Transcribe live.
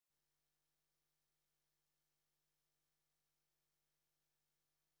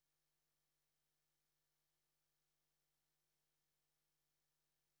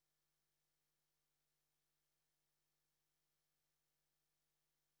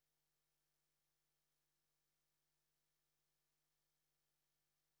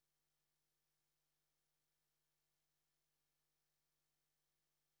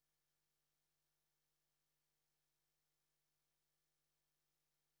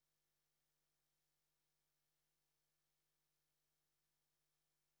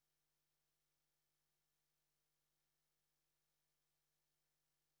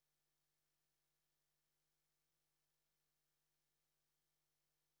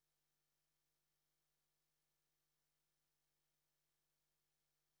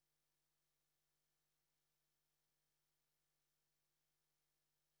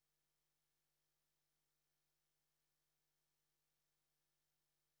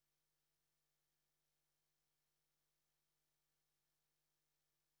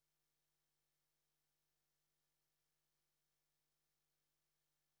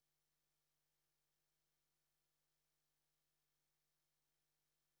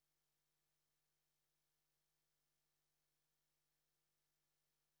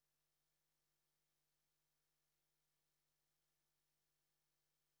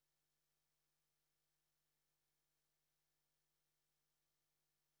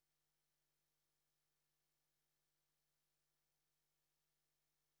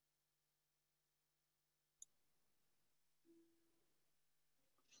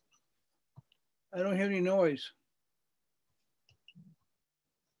I don't hear any noise.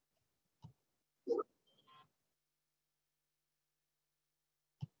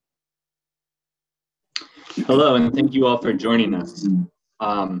 Hello, and thank you all for joining us.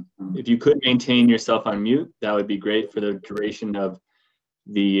 If you could maintain yourself on mute, that would be great for the duration of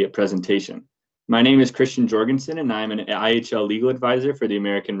the presentation. My name is Christian Jorgensen, and I'm an IHL legal advisor for the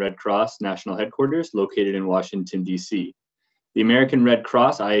American Red Cross National Headquarters located in Washington, D.C. The American Red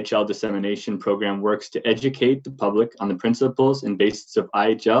Cross IHL Dissemination Program works to educate the public on the principles and basis of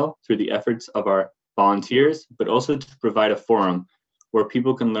IHL through the efforts of our volunteers, but also to provide a forum where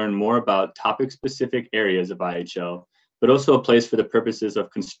people can learn more about topic-specific areas of IHL, but also a place for the purposes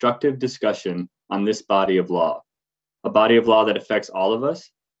of constructive discussion on this body of law, a body of law that affects all of us,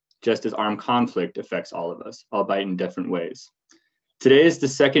 just as armed conflict affects all of us, albeit in different ways. Today is the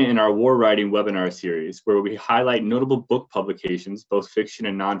second in our war writing webinar series, where we highlight notable book publications, both fiction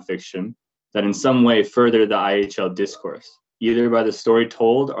and nonfiction, that in some way further the IHL discourse, either by the story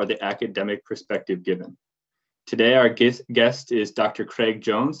told or the academic perspective given. Today, our guest is Dr. Craig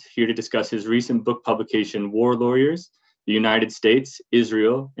Jones, here to discuss his recent book publication, War Lawyers, the United States,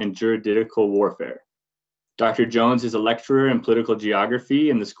 Israel, and Juridical Warfare. Dr. Jones is a lecturer in political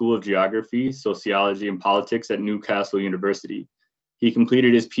geography in the School of Geography, Sociology, and Politics at Newcastle University. He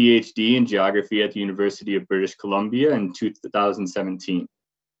completed his PhD in geography at the University of British Columbia in 2017.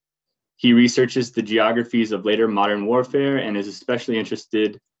 He researches the geographies of later modern warfare and is especially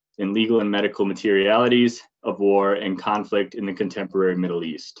interested in legal and medical materialities of war and conflict in the contemporary Middle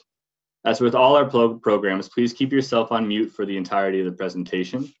East. As with all our programs, please keep yourself on mute for the entirety of the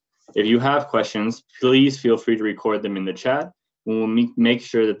presentation. If you have questions, please feel free to record them in the chat, and we'll make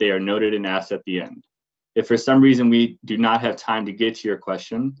sure that they are noted and asked at the end. If for some reason we do not have time to get to your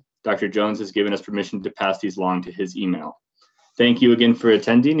question, Dr. Jones has given us permission to pass these along to his email. Thank you again for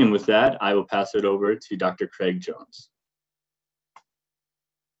attending, and with that, I will pass it over to Dr. Craig Jones.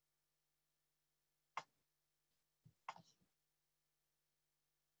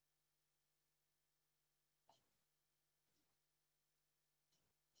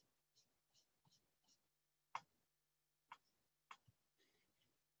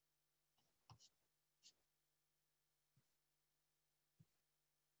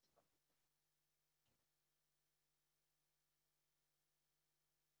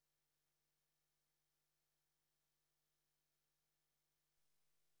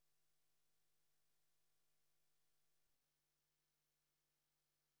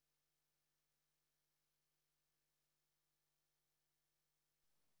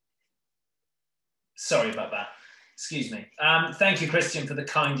 Sorry about that. Excuse me. Thank you, Christian, for the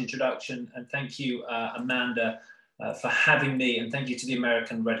kind introduction, and thank you, Amanda, for having me, and thank you to the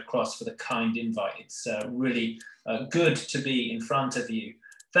American Red Cross for the kind invite. It's really good to be in front of you.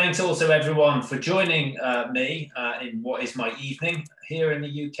 Thanks also, everyone, for joining me in what is my evening here in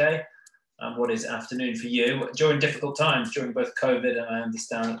the UK, and what is afternoon for you, during difficult times, during both COVID, and I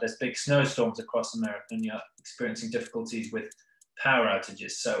understand that there's big snowstorms across America, and you're experiencing difficulties with power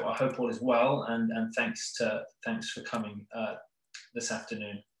outages. So I hope all is well, and thanks for coming this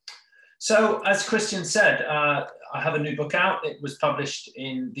afternoon. So as Christian said, I have a new book out. It was published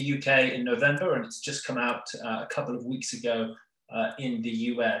in the UK in November, and it's just come out a couple of weeks ago in the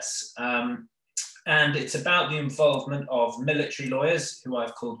US. And it's about the involvement of military lawyers, who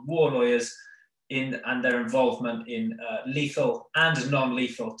I've called war lawyers, and their involvement in lethal and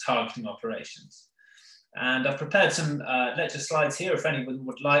non-lethal targeting operations. And I've prepared some lecture slides here. If anyone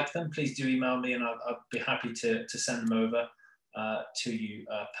would like them, please do email me, and I'll be happy to send them over to you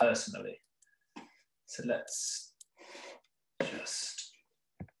personally. So let's just,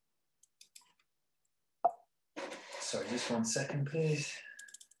 sorry, just 1 second, please.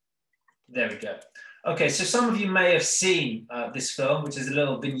 There we go. Okay, so some of you may have seen this film, which is a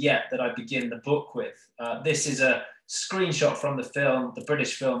little vignette that I begin the book with. This is a screenshot from the film, the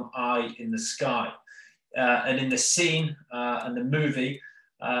British film, Eye in the Sky. And in the scene and the movie,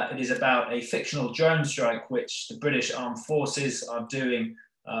 it is about a fictional drone strike which the British Armed Forces are doing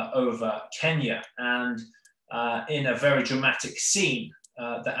over Kenya. And in a very dramatic scene,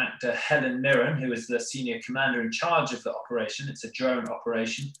 the actor Helen Mirren, who is the senior commander in charge of the operation, it's a drone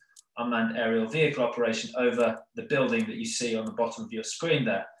operation, unmanned aerial vehicle operation over the building that you see on the bottom of your screen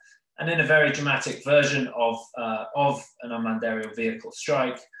there. And in a very dramatic version of an unmanned aerial vehicle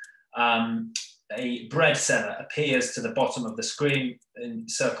strike, a bread seller appears to the bottom of the screen,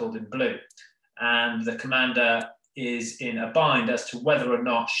 circled in blue. And the commander is in a bind as to whether or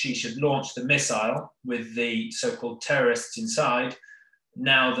not she should launch the missile with the so-called terrorists inside,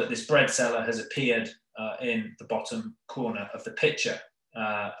 now that this bread seller has appeared in the bottom corner of the picture,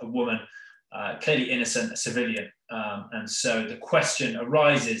 a woman clearly innocent, a civilian. And so the question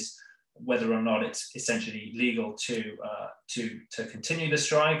arises whether or not it's essentially legal to continue the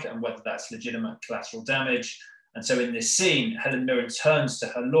strike and whether that's legitimate collateral damage. And so in this scene, Helen Mirren turns to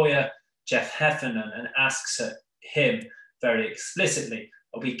her lawyer, Jeff Heffernan, and asks him very explicitly,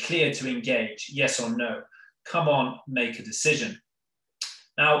 are we clear to engage, yes or no? Come on, make a decision.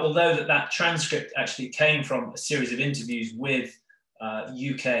 Now, although that transcript actually came from a series of interviews with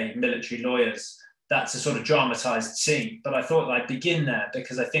UK military lawyers, that's a sort of dramatized scene. But I thought I'd begin there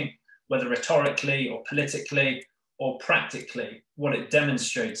because I think whether rhetorically or politically or practically, what it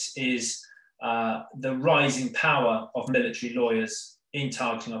demonstrates is the rising power of military lawyers in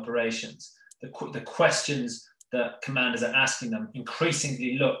targeting operations. The questions that commanders are asking them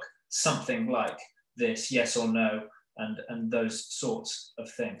increasingly look something like this, yes or no, and those sorts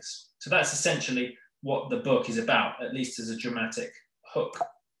of things. So that's essentially what the book is about, at least as a dramatic hook.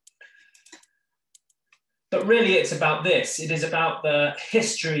 But really it's about this. It is about the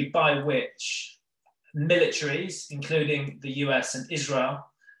history by which militaries, including the US and Israel,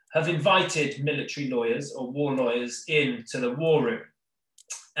 have invited military lawyers or war lawyers into the war room.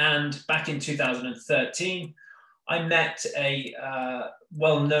 And back in 2013, I met a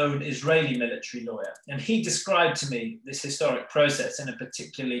well-known Israeli military lawyer, and he described to me this historic process in a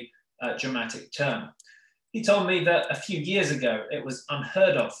particularly dramatic term. He told me that a few years ago, it was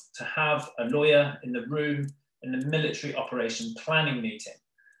unheard of to have a lawyer in the room in the military operation planning meeting.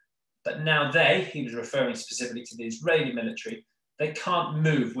 But now he was referring specifically to the Israeli military, they can't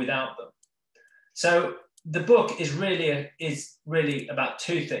move without them. So the book is really about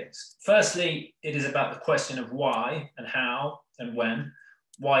two things. Firstly, it is about the question of why and how and when.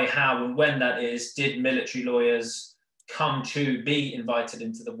 Why, how, and when that is, did military lawyers come to be invited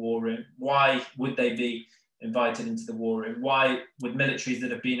into the war room? Why would they be invited into the war room? Why would militaries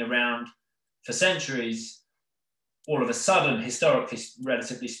that have been around for centuries, all of a sudden, historically,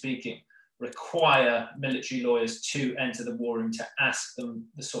 relatively speaking, require military lawyers to enter the war room to ask them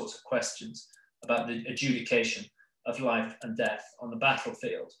the sorts of questions about the adjudication of life and death on the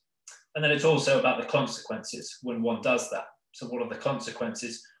battlefield? And then it's also about the consequences when one does that. So what are the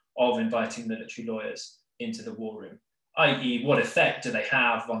consequences of inviting military lawyers into the war room? i.e., what effect do they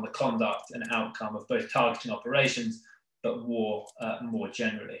have on the conduct and outcome of both targeting operations, but war more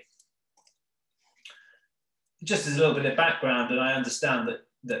generally? Just as a little bit of background, and I understand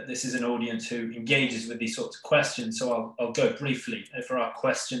that this is an audience who engages with these sorts of questions, so I'll go briefly. If there are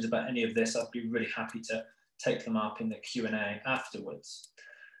questions about any of this, I'd be really happy to take them up in the Q&A afterwards.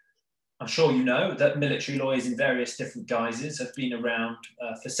 I'm sure you know that military lawyers in various different guises have been around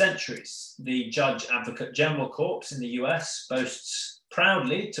for centuries. The Judge Advocate General Corps in the US boasts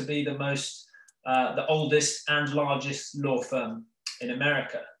proudly to be the oldest and largest law firm in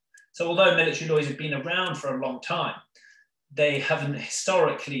America. So although military lawyers have been around for a long time, they haven't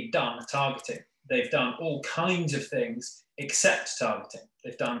historically done targeting. They've done all kinds of things except targeting.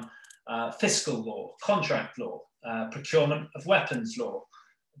 They've done fiscal law, contract law, procurement of weapons law,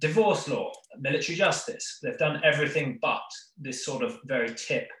 divorce law, military justice. They've done everything but this sort of very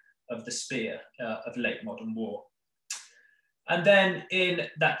tip of the spear of late modern war. And then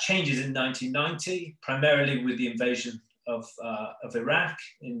that changes in 1990, primarily with the invasion of Iraq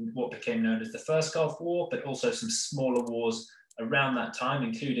in what became known as the First Gulf War, but also some smaller wars around that time,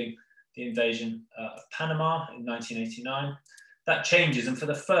 including the invasion of Panama in 1989. That changes, and for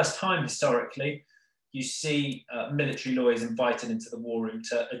the first time historically, you see military lawyers invited into the war room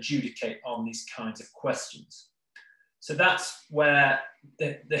to adjudicate on these kinds of questions. So that's where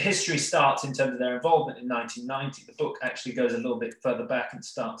the history starts in terms of their involvement in 1990. The book actually goes a little bit further back and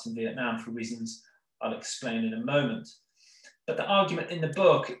starts in Vietnam for reasons I'll explain in a moment. But the argument in the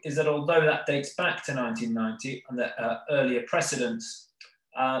book is that although that dates back to 1990 and the earlier precedents,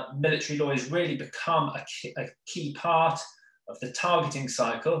 military lawyers really become a key part of the targeting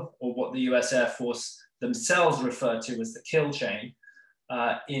cycle, or what the US Air Force themselves refer to as the kill chain,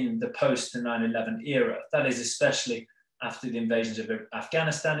 in the post 9/11 era. That is especially after the invasions of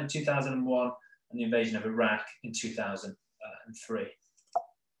Afghanistan in 2001 and the invasion of Iraq in 2003.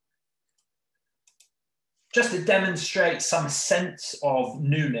 Just to demonstrate some sense of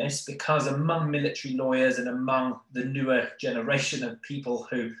newness, because among military lawyers and among the newer generation of people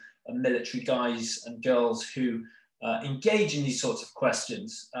who are military guys and girls who engage in these sorts of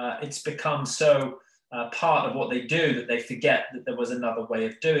questions, it's become so part of what they do that they forget that there was another way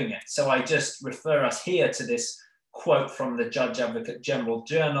of doing it. So I just refer us here to this quote from the Judge Advocate General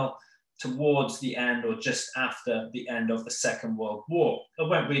Journal towards the end or just after the end of the Second World War. I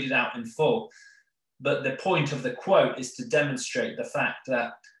won't read it out in full, but the point of the quote is to demonstrate the fact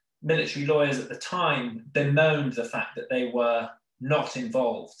that military lawyers at the time bemoaned the fact that they were not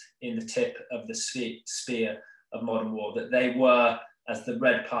involved in the tip of the spear of modern war, that they were, as the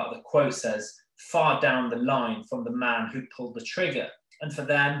red part of the quote says, far down the line from the man who pulled the trigger. And for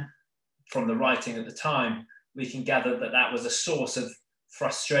them, from the writing at the time, we can gather that that was a source of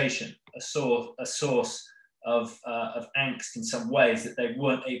frustration, a source of angst in some ways, that they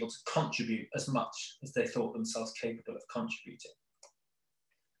weren't able to contribute as much as they thought themselves capable of contributing.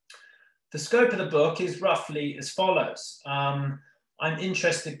 The scope of the book is roughly as follows. I'm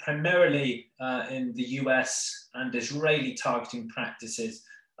interested primarily in the US and Israeli targeting practices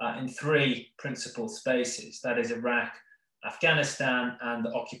in three principal spaces, that is Iraq, Afghanistan, and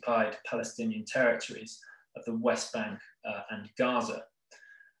the occupied Palestinian territories of the West Bank and Gaza.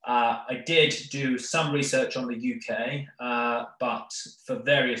 I did do some research on the UK, but for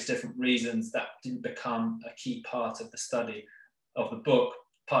various different reasons, that didn't become a key part of the study of the book,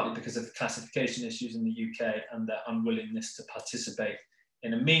 partly because of the classification issues in the UK and their unwillingness to participate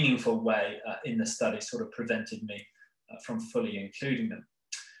in a meaningful way in the study sort of prevented me from fully including them.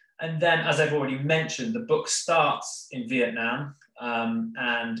 And then, as I've already mentioned, the book starts in Vietnam,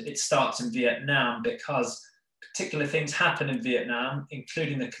 and it starts in Vietnam because particular things happen in Vietnam,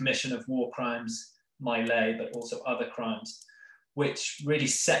 including the commission of war crimes, My Lai, but also other crimes, which really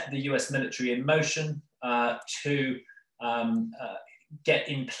set the US military in motion to get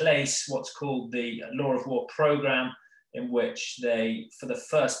in place what's called the Law of War program, in which they, for the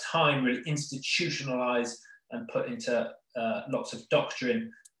first time, really institutionalize and put into lots of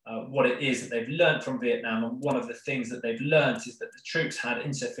doctrine what it is that they've learned from Vietnam. And one of the things that they've learned is that the troops had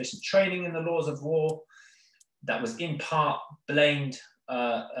insufficient training in the laws of war. That was in part blamed,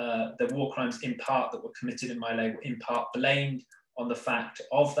 the war crimes in part that were committed in My Lai were in part blamed on the fact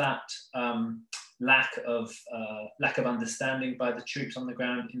of that lack of understanding by the troops on the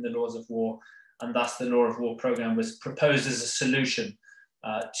ground in the laws of war. And thus the Law of War program was proposed as a solution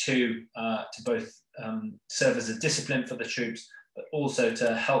to both serve as a discipline for the troops, but also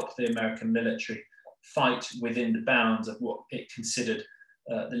to help the American military fight within the bounds of what it considered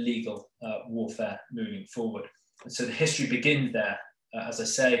the legal warfare moving forward. And so the history begins there, as I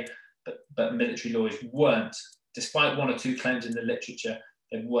say, but military lawyers weren't, despite one or two claims in the literature,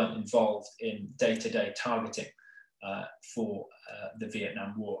 they weren't involved in day-to-day targeting for the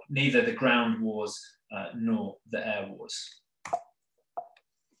Vietnam War, neither the ground wars nor the air wars.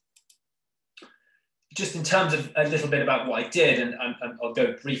 Just in terms of a little bit about what I did, and I'll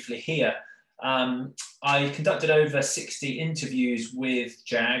go briefly here, I conducted over 60 interviews with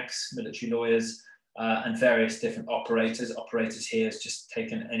JAGs, military lawyers, and various different operators. Operators here has just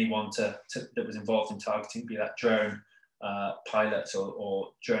taken anyone that was involved in targeting, be that drone pilots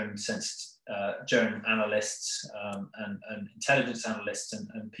or drone analysts and intelligence analysts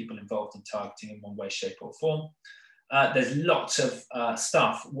and people involved in targeting in one way, shape or form. There's lots of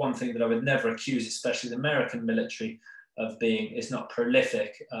stuff. One thing that I would never accuse, especially the American military, of being is not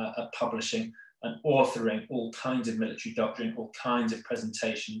prolific at publishing and authoring all kinds of military doctrine, all kinds of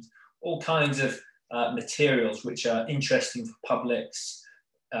presentations, all kinds of materials which are interesting for publics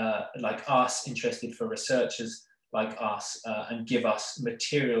like us, interested for researchers like us, and give us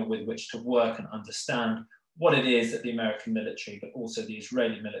material with which to work and understand what it is that the American military, but also the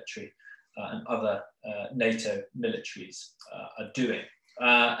Israeli military and other NATO militaries are doing.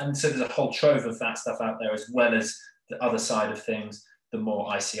 And so there's a whole trove of that stuff out there, as well as the other side of things, the more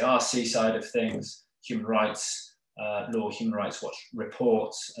ICRC side of things, human rights law, Human Rights Watch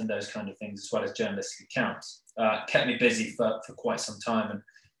reports, and those kind of things, as well as journalistic accounts. Kept me busy for quite some time, and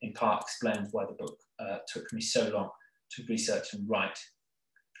in part explains why the book took me so long to research and write.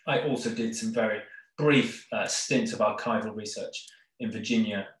 I also did some very brief stints of archival research in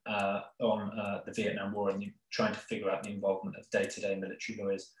Virginia on the Vietnam War, and trying to figure out the involvement of day-to-day military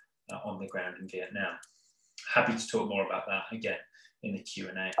lawyers on the ground in Vietnam. Happy to talk more about that again in the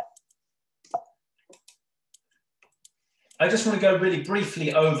Q&A. I just want to go really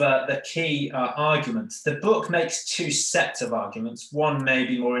briefly over the key arguments. The book makes two sets of arguments. One may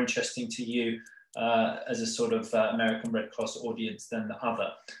be more interesting to you as a sort of American Red Cross audience than the other.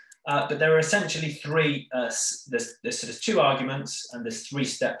 But there are essentially three, there's two arguments, and there's three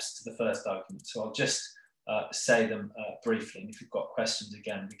steps to the first argument. So I'll just say them briefly, and if you've got questions,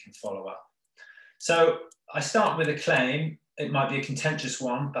 again, we can follow up. So I start with a claim. It might be a contentious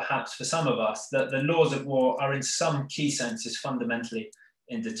one, perhaps for some of us, that the laws of war are in some key senses fundamentally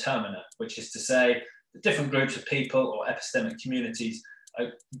indeterminate, which is to say that different groups of people or epistemic communities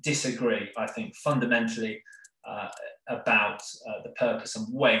disagree, I think, fundamentally about the purpose and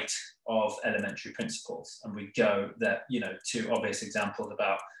weight of elementary principles. And we go there, to obvious examples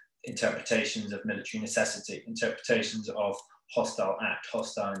about interpretations of military necessity, interpretations of hostile act,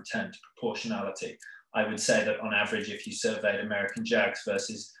 hostile intent, proportionality. I would say that on average, if you surveyed American JAGs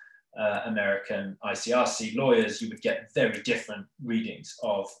versus American ICRC lawyers, you would get very different readings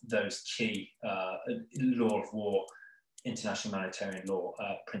of those key law of war, international humanitarian law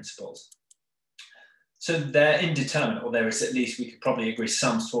principles. So they're indeterminate, or there is, at least we could probably agree,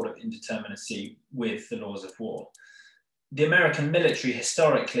 some sort of indeterminacy with the laws of war. The American military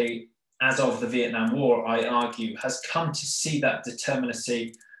historically, as of the Vietnam War, I argue, has come to see that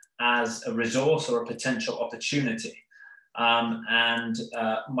determinacy as a resource or a potential opportunity.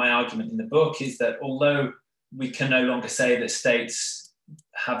 My argument in the book is that although we can no longer say that states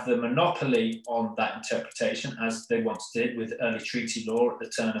have the monopoly on that interpretation, as they once did with early treaty law at the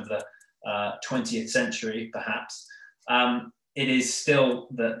turn of the 20th century, perhaps, it is still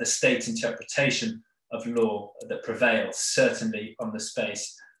the state interpretation of law that prevails, certainly on the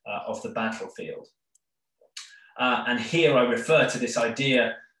space of the battlefield. And here I refer to this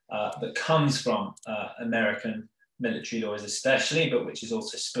idea that comes from American military lawyers especially, but which is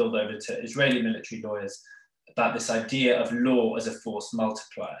also spilled over to Israeli military lawyers, about this idea of law as a force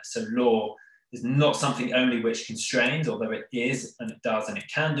multiplier. So law is not something only which constrains, although it is, and it does, and it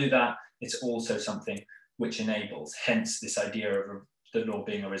can do that. It's also something which enables, hence this idea of the law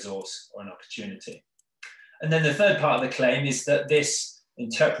being a resource or an opportunity. And then the third part of the claim is that this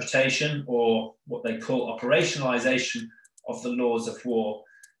interpretation, or what they call operationalization of the laws of war,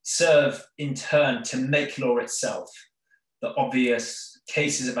 serve in turn to make law itself. The obvious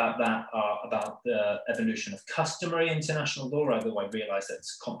cases about that are about the evolution of customary international law, although I realize that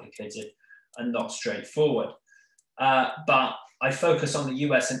it's complicated and not straightforward. But I focus on the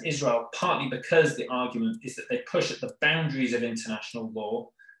US and Israel partly because the argument is that they push at the boundaries of international law,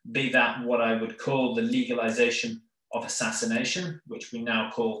 be that what I would call the legalization of assassination, which we now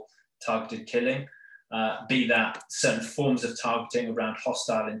call targeted killing, be that certain forms of targeting around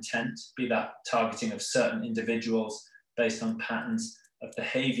hostile intent, be that targeting of certain individuals based on patterns of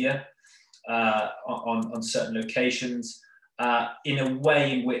behavior on certain locations, in a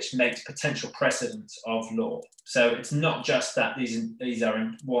way in which makes potential precedents of law. So it's not just that these are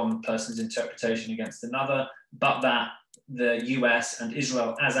in one person's interpretation against another, but that the US and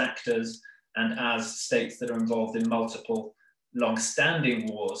Israel as actors and as states that are involved in multiple long-standing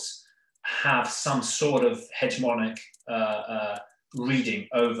wars have some sort of hegemonic reading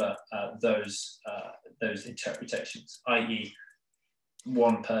over those interpretations, i.e.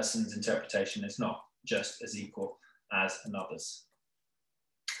 one person's interpretation is not just as equal as another's.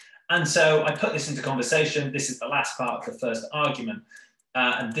 And so I put this into conversation. This is the last part of the first argument,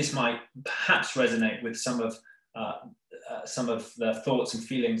 and this might perhaps resonate with some of the thoughts and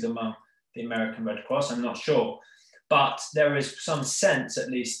feelings among the American Red Cross, I'm not sure. But there is some sense, at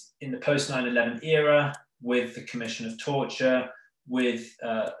least in the post 9/11 era, with the Commission of Torture, with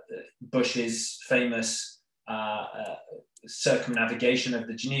Bush's famous circumnavigation of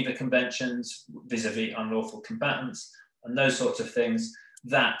the Geneva Conventions vis-a-vis unlawful combatants and those sorts of things,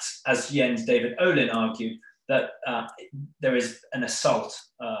 that, as Jens David Olin argued, that there is an assault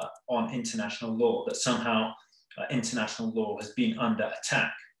on international law, that somehow international law has been under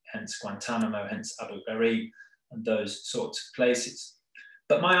attack, hence Guantanamo, hence Abu Ghraib, and those sorts of places.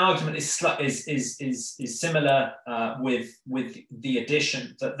 But my argument is similar with the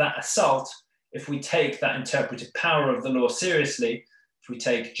addition that that assault, if we take that interpretive power of the law seriously, if we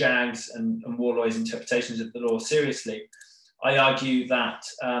take JAG's and war lawyers' interpretations of the law seriously, I argue that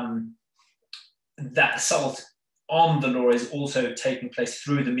that assault on the law is also taking place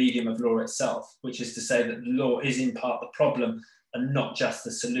through the medium of law itself, which is to say that the law is in part the problem and not just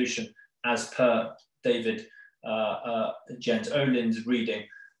the solution, as per David Jens Olin's reading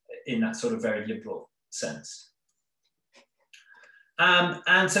in that sort of very liberal sense.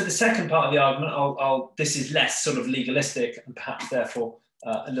 And so the second part of the argument, this is less sort of legalistic and perhaps therefore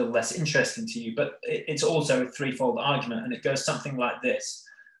a little less interesting to you, but it's also a threefold argument, and it goes something like this.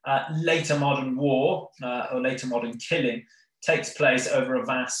 Later modern war or later modern killing takes place over a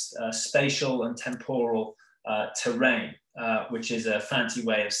vast spatial and temporal terrain, which is a fancy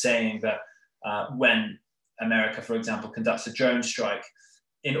way of saying that when America, for example, conducts a drone strike,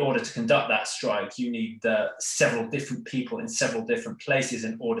 in order to conduct that strike, you need several different people in several different places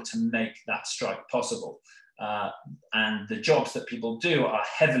in order to make that strike possible. And the jobs that people do are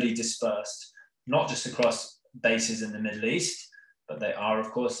heavily dispersed, not just across bases in the Middle East, but they are,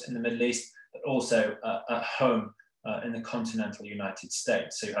 of course, in the Middle East, but also at home in the continental United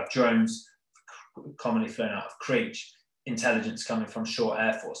States. So you have drones commonly flown out of Creech, intelligence coming from Shaw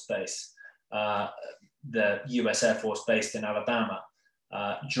Air Force Base, the US Air Force based in Alabama,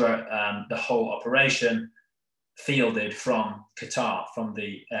 the whole operation fielded from Qatar, from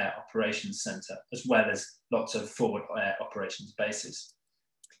the Air Operations Center, as well as lots of forward air operations bases.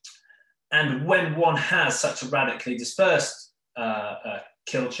 And when one has such a radically dispersed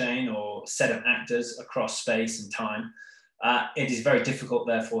kill chain or set of actors across space and time, it is very difficult,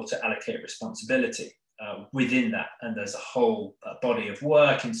 therefore, to allocate responsibility within that. And there's a whole body of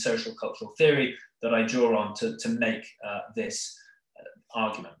work in social cultural theory that I draw on to make this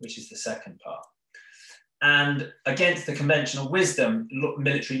argument, which is the second part. And against the conventional wisdom,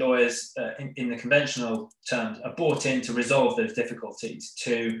 military lawyers in the conventional terms are brought in to resolve those difficulties,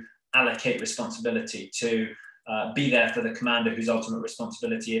 to allocate responsibility, to be there for the commander whose ultimate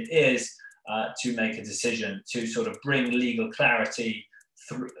responsibility it is to make a decision, to sort of bring legal clarity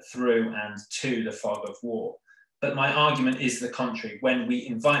through and to the fog of war. But my argument is the contrary. When we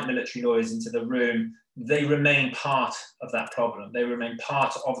invite military lawyers into the room, they remain part of that problem. They remain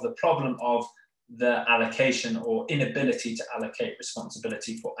part of the problem of the allocation or inability to allocate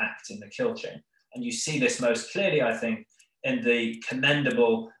responsibility for acts in the kill chain. And you see this most clearly, I think, in the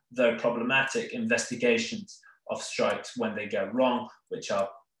commendable, though problematic, investigations of strikes when they go wrong, which are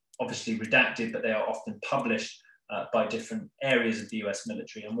obviously redacted, but they are often published by different areas of the US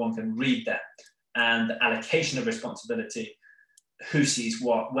military, and one can read that. And the allocation of responsibility, who sees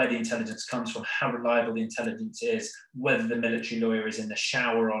what, where the intelligence comes from, how reliable the intelligence is, whether the military lawyer is in the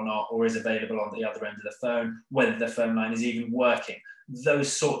shower or not, or is available on the other end of the phone, whether the phone line is even working.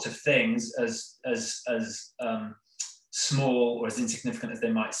 Those sorts of things, as small or as insignificant as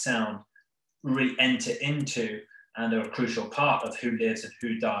they might sound, really enter into and are a crucial part of who lives and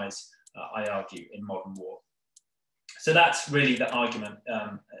who dies, I argue, in modern war. So that's really the argument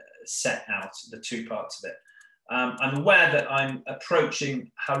set out, the two parts of it. I'm aware that I'm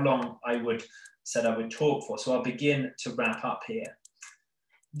approaching how long I said I would talk for, so I'll begin to wrap up here.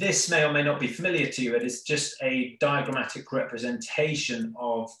 This may or may not be familiar to you. It is just a diagrammatic representation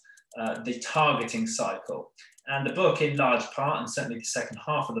of the targeting cycle. And the book, in large part, and certainly the second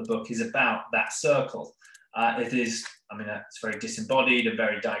half of the book, is about that circle. It is, I mean, it's very disembodied and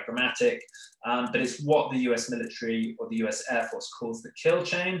very diagrammatic, but it's what the US military or the US Air Force calls the kill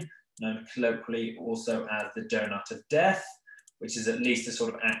chain, known colloquially also as the donut of death, which is at least a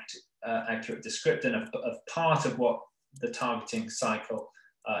sort of accurate description of part of what the targeting cycle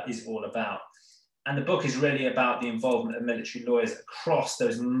is all about. And the book is really about the involvement of military lawyers across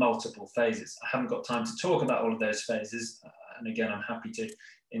those multiple phases. I haven't got time to talk about all of those phases, and again, I'm happy to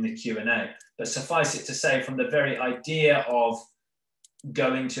in the Q&A, but suffice it to say, from the very idea of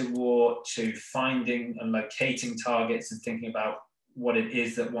going to war to finding and locating targets and thinking about what it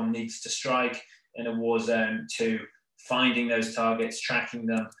is that one needs to strike in a war zone, to finding those targets, tracking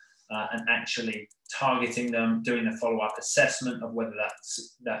them, and actually targeting them, doing a follow-up assessment of whether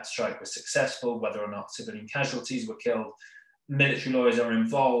that strike was successful, whether or not civilian casualties were killed. Military lawyers are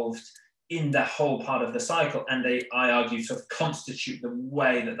involved in the whole part of the cycle, and they, I argue, sort of constitute the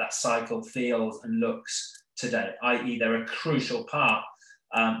way that that cycle feels and looks today, i.e. they're a crucial part,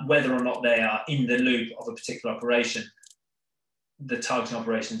 whether or not they are in the loop of a particular operation. The targeting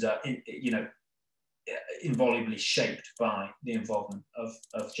operations are, involubly shaped by the involvement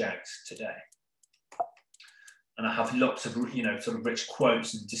of JAGs today. And I have lots of, sort of rich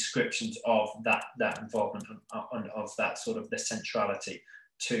quotes and descriptions of that involvement and of that sort of the centrality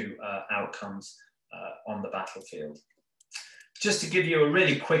to outcomes on the battlefield. Just to give you a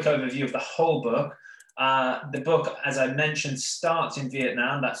really quick overview of the whole book, the book, as I mentioned, starts in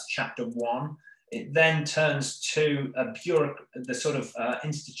Vietnam. That's chapter 1. It then turns to the sort of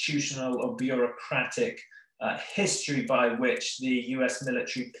institutional or bureaucratic history by which the US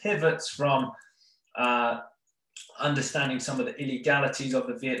military pivots from understanding some of the illegalities of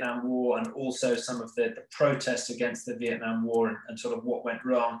the Vietnam War and also some of the protests against the Vietnam War and sort of what went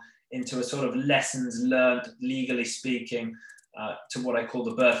wrong, into a sort of lessons learned, legally speaking, to what I call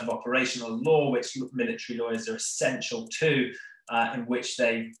the birth of operational law, which military lawyers are essential to, in which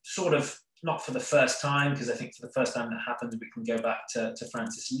they sort of, not for the first time, because I think for the first time that happened, we can go back to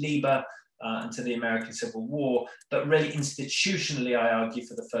Francis Lieber and to the American Civil War, but really institutionally, I argue,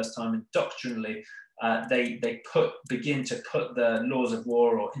 for the first time, and doctrinally, they begin to put the laws of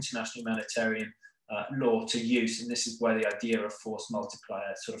war or international humanitarian law to use, and this is where the idea of force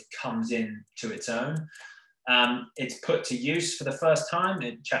multiplier sort of comes in to its own. It's put to use for the first time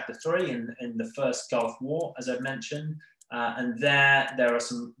in chapter 3 in the first Gulf War, as I've mentioned, and there are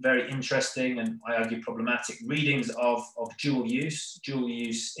some very interesting and I argue problematic readings of dual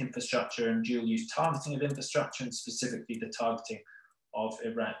use infrastructure and dual use targeting of infrastructure, and specifically the targeting of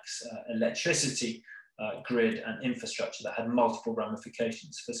Iraq's electricity grid and infrastructure that had multiple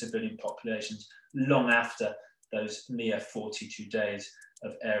ramifications for civilian populations long after those mere 42 days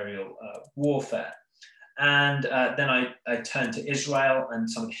of aerial warfare. And then I turned to Israel and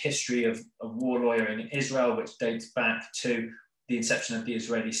some of the history of war lawyering in Israel, which dates back to the inception of the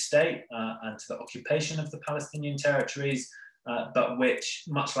Israeli state and to the occupation of the Palestinian territories, but which,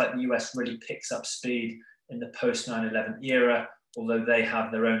 much like the US, really picks up speed in the post 9/11 era, although they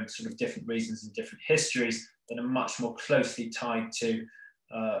have their own sort of different reasons and different histories that are much more closely tied to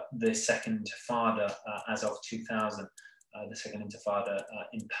the Second Intifada as of 2000, the Second Intifada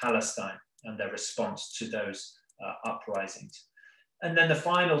in Palestine and their response to those uprisings. And then the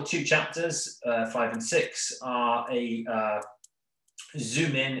final two chapters, 5 and 6, are a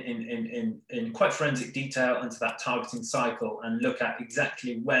zoom in quite forensic detail into that targeting cycle and look at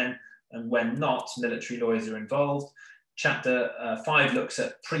exactly when and when not military lawyers are involved. Chapter 5 looks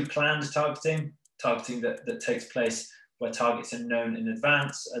at pre-planned targeting that takes place where targets are known in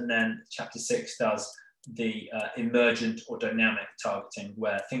advance. And then chapter 6 does the emergent or dynamic targeting,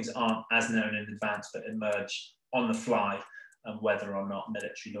 where things aren't as known in advance but emerge on the fly, and whether or not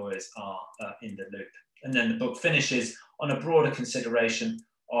military lawyers are in the loop. And then the book finishes on a broader consideration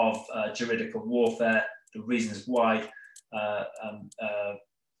of juridical warfare, the reasons why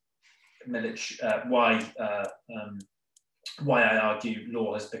why I argue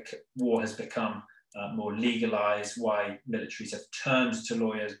war has become more legalized, why militaries have turned to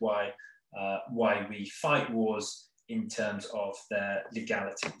lawyers, why we fight wars in terms of their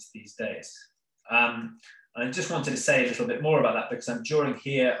legalities these days. I just wanted to say a little bit more about that because I'm drawing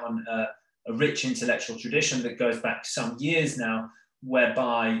here on a rich intellectual tradition that goes back some years now,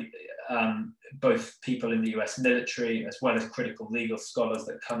 whereby both people in the US military, as well as critical legal scholars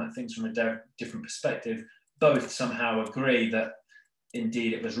that come at things from a different perspective, both somehow agree that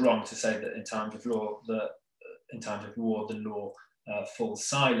indeed it was wrong to say that in times of war, the law falls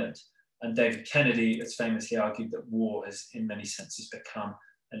silent. And David Kennedy has famously argued that war has in many senses become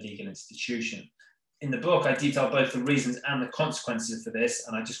a legal institution. In the book, I detail both the reasons and the consequences for this,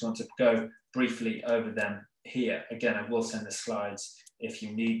 and I just want to go briefly over them here. Again, I will send the slides if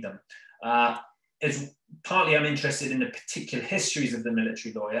you need them. It's partly I'm interested in the particular histories of the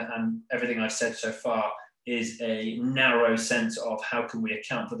military lawyer, and everything I've said so far is a narrow sense of how can we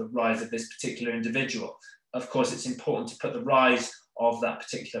account for the rise of this particular individual. Of course, it's important to put the rise of that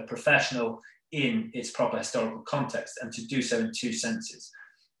particular professional in its proper historical context, and to do so in two senses.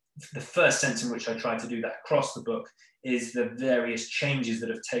 The first sense in which I try to do that across the book is the various changes that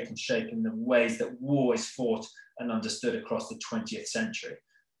have taken shape in the ways that war is fought and understood across the 20th century.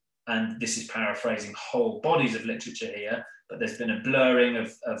 And this is paraphrasing whole bodies of literature here, but there's been a blurring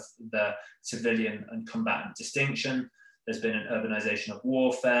of the civilian and combatant distinction. There's been an urbanization of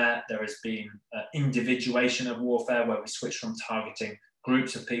warfare. There has been individuation of warfare, where we switch from targeting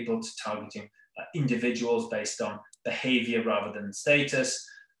groups of people to targeting individuals based on behavior rather than status.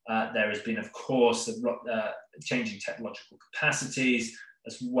 There has been, of course, changing technological capacities,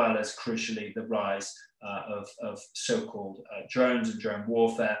 as well as, crucially, the rise of so-called drones and drone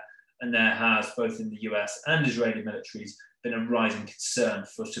warfare. And there has, both in the US and Israeli militaries, been a rising concern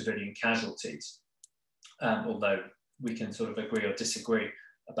for civilian casualties, although we can sort of agree or disagree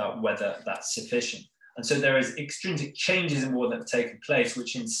about whether that's sufficient. And so there is extrinsic changes in war that have taken place,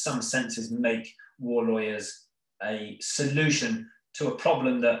 which in some senses make war lawyers a solution to a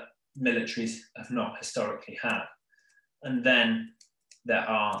problem that militaries have not historically had. And then there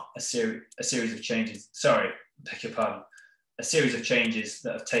are a series of changes, beg your pardon, a series of changes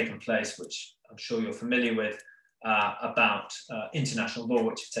that have taken place, which I'm sure you're familiar with, about international law,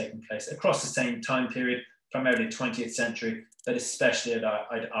 which have taken place across the same time period, primarily 20th century, but especially,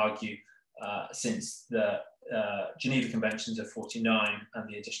 I'd argue, since the Geneva Conventions of 49 and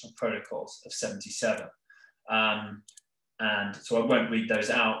the additional protocols of 77. And so I won't read those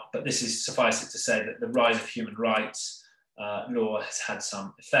out, but this is, suffice it to say, that the rise of human rights law has had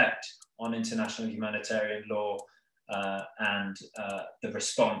some effect on international humanitarian law, and the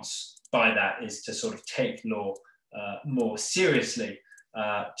response by that is to sort of take law more seriously,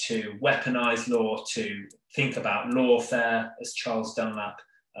 to weaponize law, to think about lawfare, as Charles Dunlap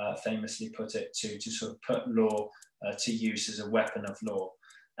famously put it, to sort of put law to use as a weapon of law.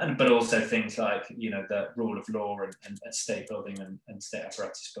 But also things like, the rule of law and state building and state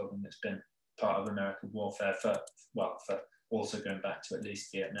apparatus building that's been part of American warfare for also going back to at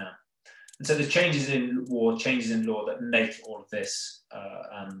least Vietnam. And so there's changes in war, changes in law that make all of this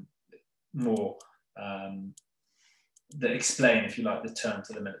more, that explain, if you like, the turn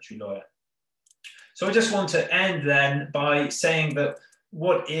to the military lawyer. So I just want to end then by saying that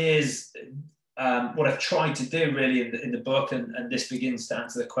what is what I've tried to do really in the book, and this begins to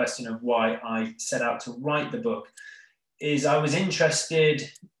answer the question of why I set out to write the book, is I was interested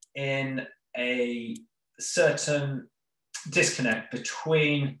in a certain disconnect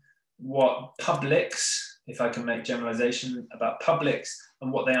between what publics, if I can make generalization about publics,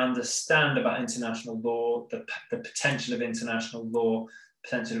 and what they understand about international law, the potential of international law,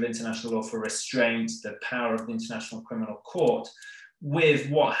 for restraint, the power of the International Criminal Court, with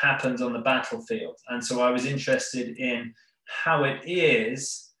what happens on the battlefield. And so I was interested in how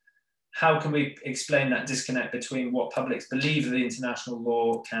can we explain that disconnect between what publics believe the international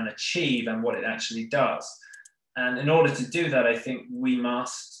law can achieve and what it actually does. And in order to do that, I think we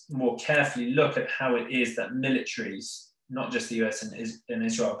must more carefully look at how it is that militaries, not just the US and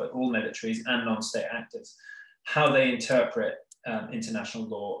Israel, but all militaries and non-state actors, how they interpret international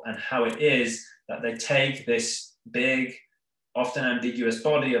law, and how it is that they take this big, often ambiguous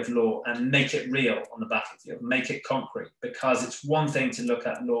body of law and make it real on the battlefield, make it concrete. Because it's one thing to look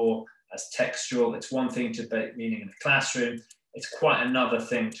at law as textual, it's one thing to debate meaning in the classroom, it's quite another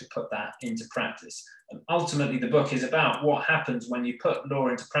thing to put that into practice. And ultimately, the book is about what happens when you put law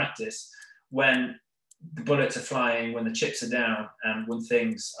into practice, when the bullets are flying, when the chips are down, and when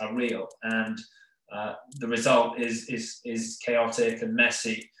things are real. And the result is chaotic and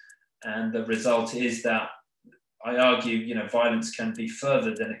messy. And the result is that, I argue, violence can be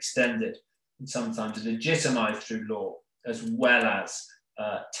furthered and extended, and sometimes legitimized through law, as well as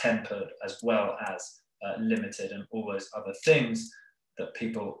tempered, as well as limited, and all those other things that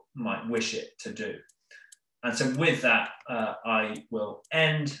people might wish it to do. And so with that, I will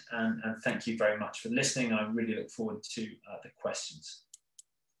end, and thank you very much for listening. I really look forward to the questions.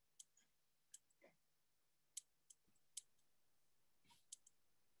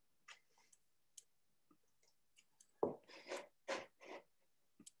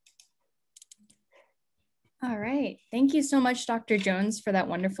 All right. Thank you so much, Dr. Jones, for that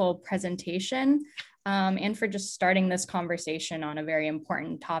wonderful presentation, and for just starting this conversation on a very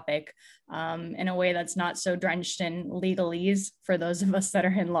important topic in a way that's not so drenched in legalese. For those of us that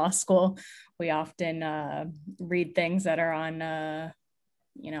are in law school, we often read things that are on a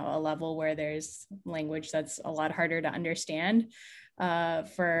level where there's language that's a lot harder to understand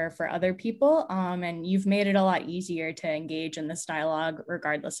for other people. And you've made it a lot easier to engage in this dialogue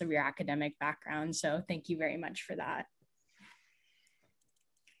regardless of your academic background. So thank you very much for that.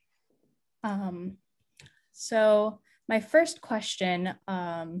 So my first question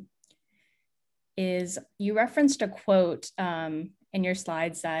is, you referenced a quote in your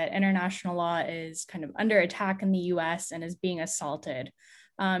slides that international law is kind of under attack in the US and is being assaulted.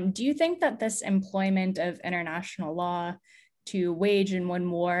 Do you think that this employment of international law to wage and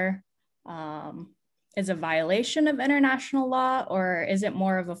win war is a violation of international law, or is it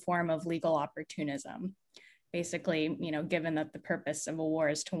more of a form of legal opportunism? Basically, given that the purpose of a war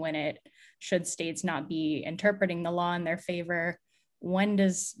is to win it, should states not be interpreting the law in their favor? When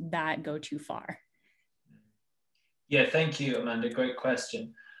does that go too far? Yeah, thank you, Amanda. Great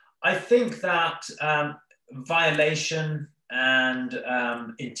question. I think that violation and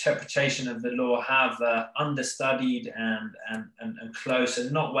interpretation of the law have understudied and close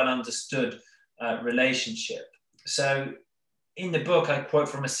and not well understood relationship. So in the book, I quote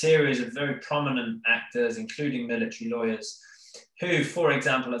from a series of very prominent actors, including military lawyers, who, for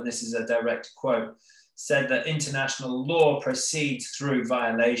example, and this is a direct quote, said that international law proceeds through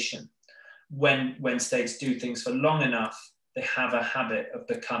violation. When states do things for long enough, they have a habit of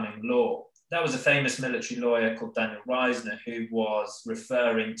becoming law. That was a famous military lawyer called Daniel Reisner, who was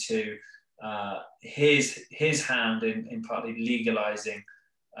referring to his hand in partly legalizing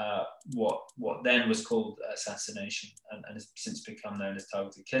what then was called assassination and has since become known as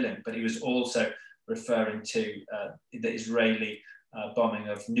targeted killing. But he was also referring to the Israeli bombing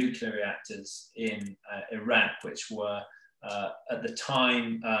of nuclear reactors in Iraq, which were at the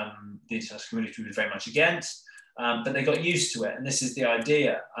time the international community was very much against. But they got used to it, and this is the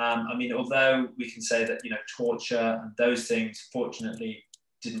idea. I mean, although we can say that torture and those things fortunately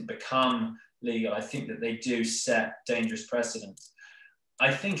didn't become legal, I think that they do set dangerous precedents.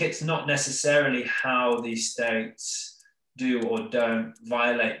 I think it's not necessarily how these states do or don't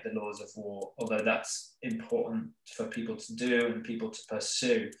violate the laws of war, although that's important for people to do and people to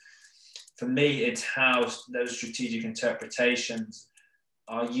pursue. For me, it's how those strategic interpretations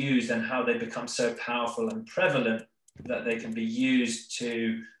are used and how they become so powerful and prevalent that they can be used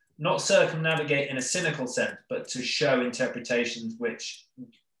to not circumnavigate in a cynical sense, but to show interpretations which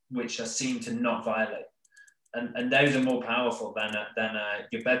are seen to not violate. And those are more powerful than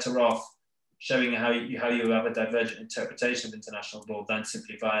you're better off showing how you have a divergent interpretation of international law than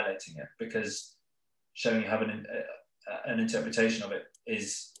simply violating it, because showing you have an interpretation of it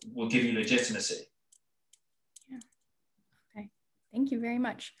will give you legitimacy. Yeah. Okay. Thank you very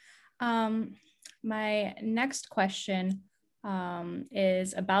much. My next question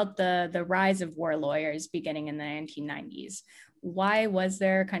is about the rise of war lawyers beginning in the 1990s. Why was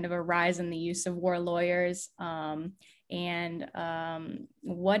there kind of a rise in the use of war lawyers? And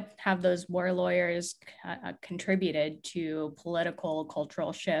what have those war lawyers contributed to political,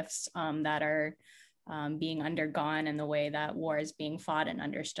 cultural shifts that are being undergone in the way that war is being fought and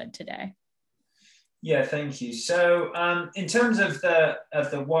understood today? Yeah, thank you. So in terms of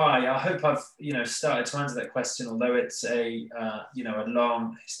the why, I hope I've started to answer that question, although it's a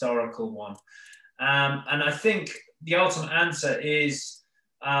long historical one. And I think the ultimate answer is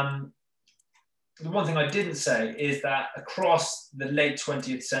the one thing I didn't say is that across the late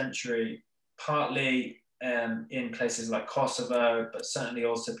 20th century, partly in places like Kosovo, but certainly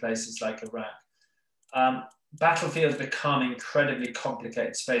also places like Iraq, battlefields become incredibly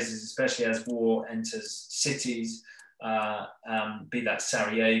complicated spaces, especially as war enters cities, be that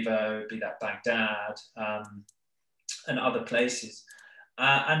Sarajevo, be that Baghdad, and other places.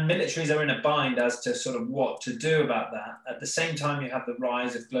 And militaries are in a bind as to sort of what to do about that. At the same time, you have the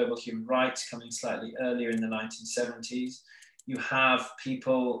rise of global human rights coming slightly earlier in the 1970s. You have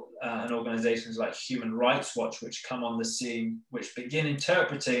people and organizations like Human Rights Watch, which come on the scene, which begin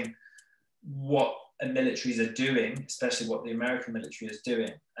interpreting what militaries are doing, especially what the American military is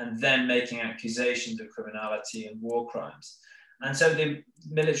doing, and then making accusations of criminality and war crimes. And so the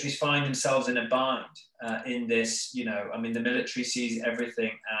militaries find themselves in a bind in this, I mean, the military sees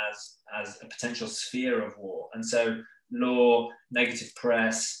everything as a potential sphere of war. And so law, negative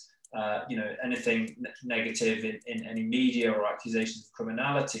press, anything negative in any media or accusations of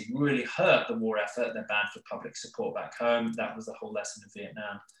criminality really hurt the war effort. They're bad for public support back home. That was the whole lesson of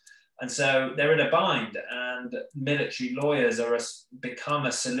Vietnam. And so they're in a bind, and military lawyers become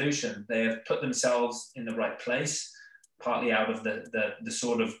a solution. They have put themselves in the right place, partly out of the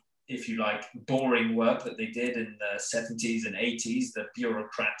sort of, if you like, boring work that they did in the 70s and 80s, the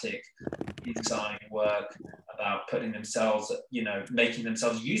bureaucratic inside work about putting themselves, making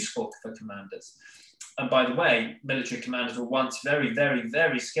themselves useful for commanders. And by the way, military commanders were once very, very,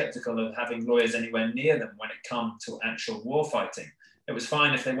 very skeptical of having lawyers anywhere near them when it come to actual war fighting. It was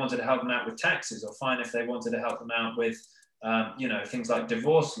fine if they wanted to help them out with taxes, or fine if they wanted to help them out with, things like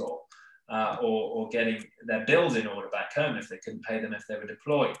divorce law. Or getting their bills in order back home if they couldn't pay them if they were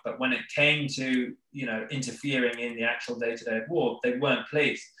deployed. But when it came to, interfering in the actual day-to-day of war, they weren't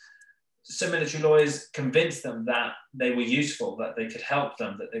pleased. So military lawyers convinced them that they were useful, that they could help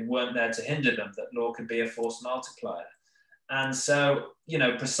them, that they weren't there to hinder them, that law could be a force multiplier. And so,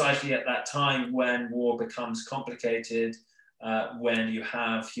 precisely at that time when war becomes complicated, when you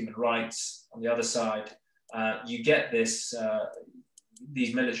have human rights on the other side, you get these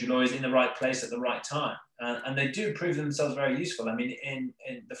military lawyers in the right place at the right time. And they do prove themselves very useful. I mean, in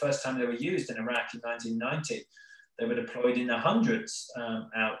the first time they were used in Iraq in 1990, they were deployed in the hundreds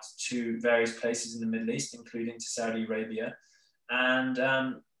out to various places in the Middle East, including to Saudi Arabia. And,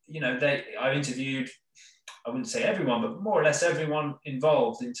 I interviewed, I wouldn't say everyone, but more or less everyone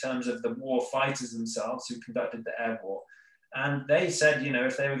involved in terms of the war fighters themselves who conducted the air war. And they said,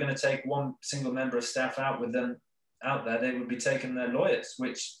 if they were going to take one single member of staff out with them, out there, they would be taking their lawyers,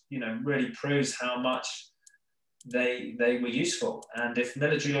 which really proves how much they were useful. And if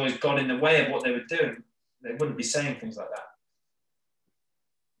military lawyers got in the way of what they were doing, they wouldn't be saying things like that.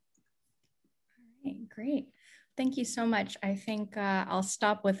 All right, great. Thank you so much. I think I'll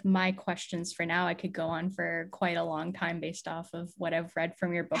stop with my questions for now. I could go on for quite a long time based off of what I've read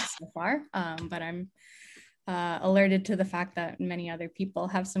from your book so far, but I'm alerted to the fact that many other people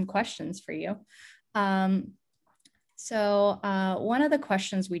have some questions for you. So one of the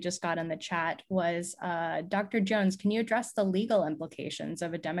questions we just got in the chat was, Dr. Jones, can you address the legal implications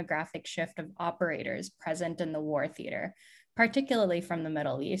of a demographic shift of operators present in the war theater, particularly from the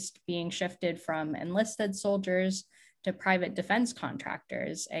Middle East, being shifted from enlisted soldiers to private defense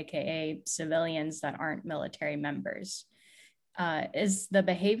contractors, AKA civilians that aren't military members? Is the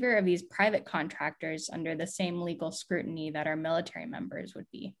behavior of these private contractors under the same legal scrutiny that our military members would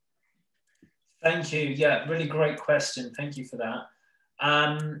be? Thank you. Yeah, really great question. Thank you for that.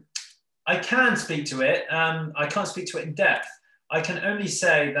 I can speak to it. I can't speak to it in depth. I can only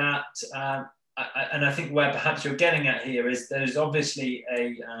say that, and I think where perhaps you're getting at here is there's obviously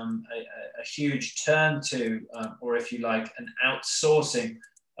a huge turn to, or if you like, an outsourcing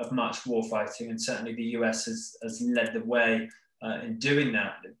of much warfighting, and certainly the US has led the way in doing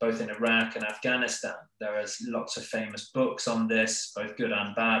that, both in Iraq and Afghanistan. There is lots of famous books on this, both good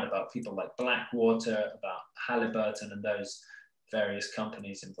and bad, about people like Blackwater, about Halliburton and those various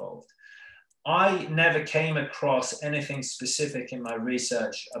companies involved. I never came across anything specific in my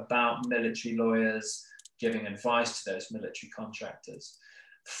research about military lawyers giving advice to those military contractors.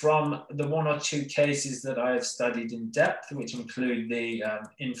 From the one or two cases that I have studied in depth, which include the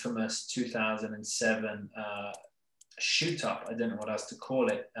infamous 2007 shoot up, I don't know what else to call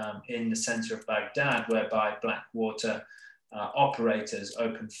it, in the center of Baghdad, whereby Blackwater operators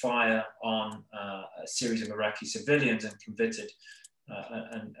opened fire on a series of Iraqi civilians and committed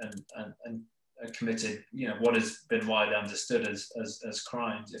committed, what has been widely understood as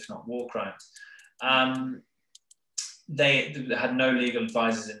crimes, if not war crimes. They had no legal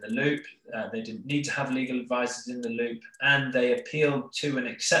advisors in the loop. They didn't need to have legal advisors in the loop, and they appealed to an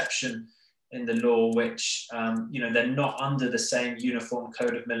exception in the law, which, they're not under the same uniform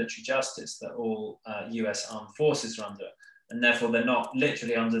code of military justice that all US armed forces are under. And therefore, they're not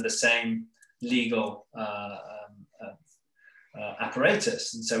literally under the same legal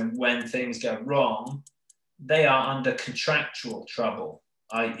apparatus. And so when things go wrong, they are under contractual trouble,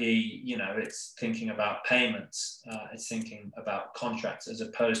 i.e., it's thinking about payments, it's thinking about contracts as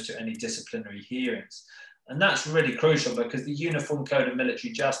opposed to any disciplinary hearings. And that's really crucial, because the Uniform Code of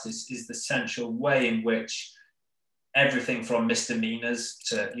Military Justice is the central way in which everything from misdemeanors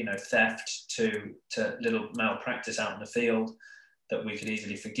to theft to little malpractice out in the field that we could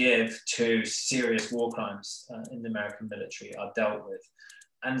easily forgive, to serious war crimes in the American military are dealt with.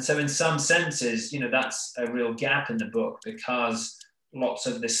 And so in some senses, that's a real gap in the book, because lots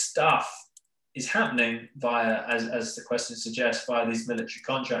of this stuff is happening via, as the question suggests, via these military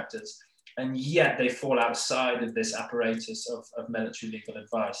contractors. And yet they fall outside of this apparatus of military legal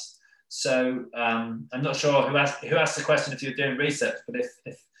advice. So I'm not sure who asked the question if you're doing research, but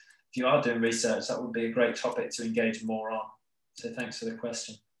if you are doing research, that would be a great topic to engage more on. So thanks for the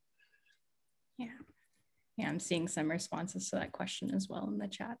question. Yeah, I'm seeing some responses to that question as well in the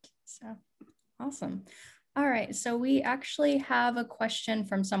chat. So awesome. All right, so we actually have a question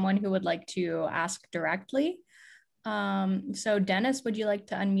from someone who would like to ask directly. So Dennis, would you like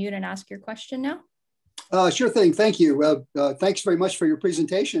to unmute and ask your question now? Sure thing. Thank you. Thanks very much for your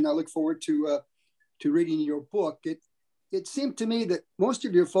presentation. I look forward to reading your book. It seemed to me that most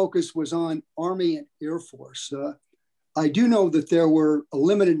of your focus was on Army and Air Force. I do know that there were a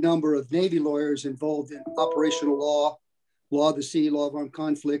limited number of Navy lawyers involved in operational law, law of the sea, law of armed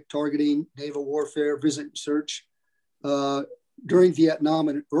conflict, targeting, naval warfare, visit and search during Vietnam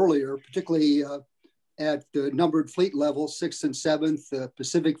and earlier, particularly at the numbered fleet level, 6th and 7th,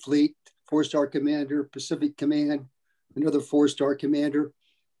 Pacific Fleet, 4-star commander, Pacific Command, another 4-star commander.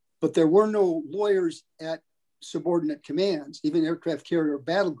 But there were no lawyers at subordinate commands, even aircraft carrier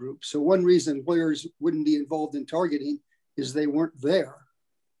battle groups. So one reason lawyers wouldn't be involved in targeting is they weren't there,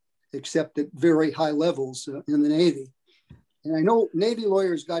 except at very high levels in the Navy. And I know Navy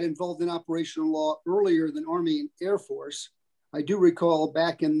lawyers got involved in operational law earlier than Army and Air Force. I do recall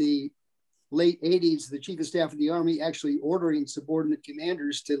back in the late 80s, the Chief of Staff of the Army actually ordering subordinate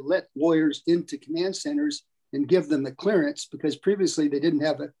commanders to let lawyers into command centers and give them the clearance, because previously they didn't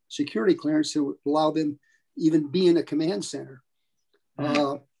have a security clearance to allow them even be in a command center.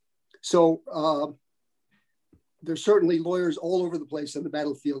 There's certainly lawyers all over the place on the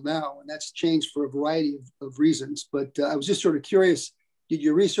battlefield now, and that's changed for a variety of reasons. But I was just sort of curious, did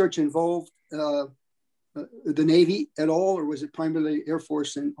your research involve the Navy at all, or was it primarily Air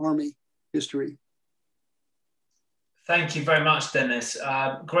Force and Army history? Thank you very much, Dennis.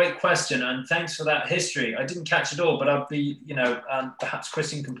 Great question, and thanks for that history. I didn't catch it all, but I'd be, perhaps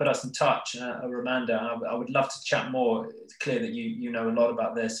Christian can put us in touch, or Amanda. I would love to chat more. It's clear that you know a lot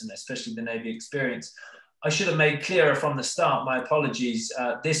about this, and especially the Navy experience. I should have made clearer from the start, my apologies.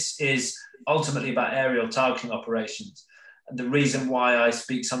 This is ultimately about aerial targeting operations. The reason why I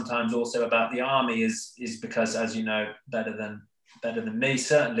speak sometimes also about the Army is because, as you know better than me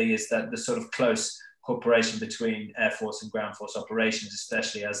certainly, is that the sort of close cooperation between Air Force and ground force operations,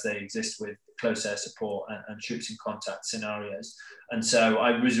 especially as they exist with close air support and troops in contact scenarios. And so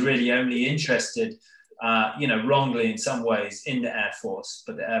I was really only interested, wrongly in some ways, in the Air Force,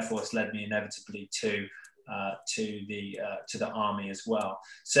 but the Air Force led me inevitably to the Army as well.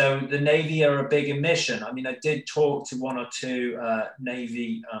 So the Navy are a big emission. I mean, I did talk to one or two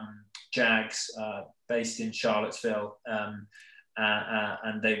Navy JAGs based in Charlottesville,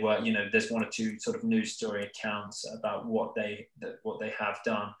 and they were, there's one or two sort of news story accounts about what they have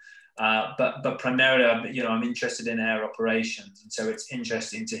done. But primarily, I'm interested in air operations, and so it's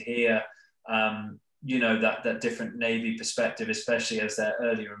interesting to hear you know, that different Navy perspective, especially as their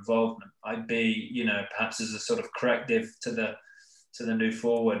earlier involvement. I'd be, you know, perhaps as a sort of corrective to the new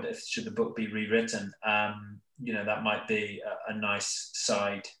forward, if should the book be rewritten, you know, that might be a nice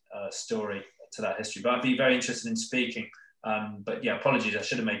side story to that history. But I'd be very interested in speaking. But yeah, apologies, I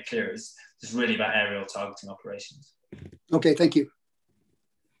should have made clear, it's really about aerial targeting operations. Okay, thank you.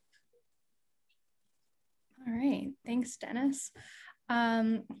 All right, thanks, Dennis.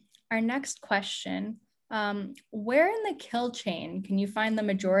 Our next question, where in the kill chain can you find the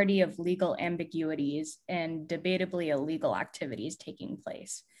majority of legal ambiguities and debatably illegal activities taking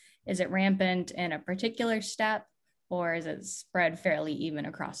place? Is it rampant in a particular step, or is it spread fairly even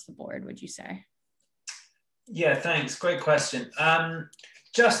across the board, would you say? Yeah, thanks. Great question.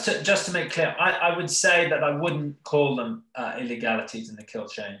 Just to make clear, I would say that I wouldn't call them illegalities in the kill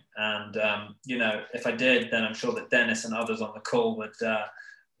chain. And, you know, if I did, then I'm sure that Dennis and others on the call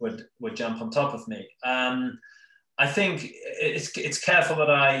would jump on top of me. I think it's careful that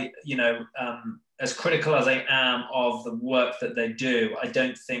I, you know, as critical as I am of the work that they do, I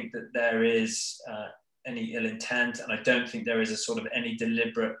don't think that there is any ill intent, and I don't think there is a sort of any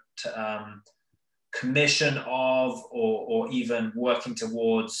deliberate commission of or even working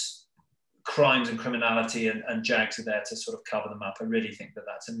towards crimes and criminality, and JAGs are there to sort of cover them up. I really think that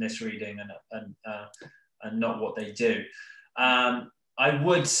that's a misreading and not what they do. I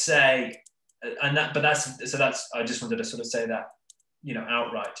would say, but that's I just wanted to sort of say that, you know,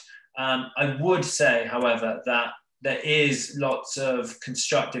 outright. I would say, however, that there is lots of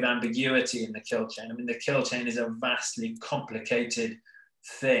constructive ambiguity in the kill chain. I mean, the kill chain is a vastly complicated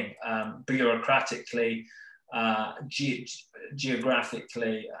thing, bureaucratically,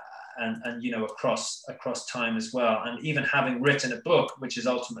 geographically, and you know, across time as well. And even having written a book which is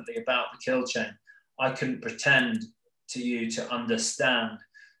ultimately about the kill chain, I couldn't pretend to you to understand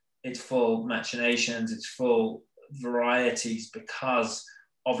its full machinations, its full varieties, because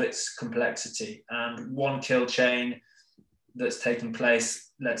of its complexity. And one kill chain that's taking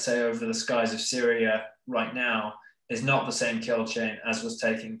place, let's say, over the skies of Syria right now, is not the same kill chain as was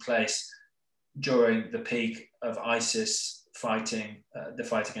taking place during the peak of ISIS fighting, the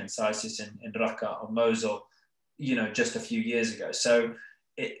fight against ISIS in Raqqa or Mosul, you know, just a few years ago. So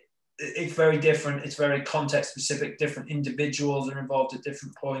it's very different. It's very context specific. Different individuals are involved at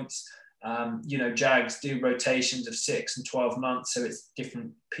different points. You know, JAGs do rotations of 6 and 12 months, so it's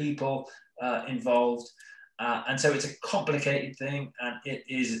different people involved. And so it's a complicated thing, and it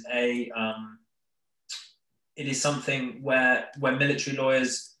is something where military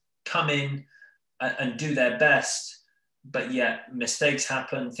lawyers come in and do their best, but yet mistakes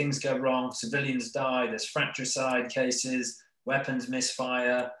happen, things go wrong, civilians die, there's fratricide cases, weapons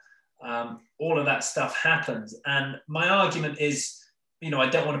misfire, all of that stuff happens. And my argument is, you know, I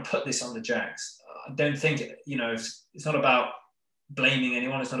don't want to put this on the JAGs. I don't think, you know, it's not about blaming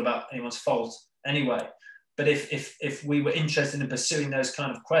anyone, it's not about anyone's fault anyway. But if we were interested in pursuing those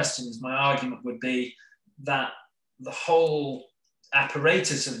kind of questions, my argument would be that the whole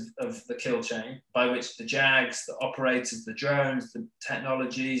apparatus of the kill chain, by which the JAGs, the operators, the drones, the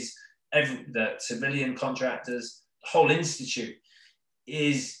technologies, the civilian contractors, the whole institute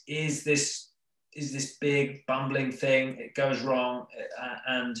is this big bumbling thing. It goes wrong,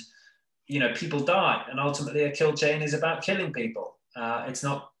 and you know, people die, and ultimately a kill chain is about killing people. It's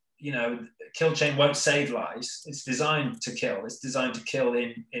not, you know, kill chain won't save lives. It's designed to kill. It's designed to kill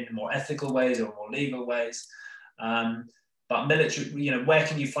in more ethical ways or more legal ways. But military, you know, where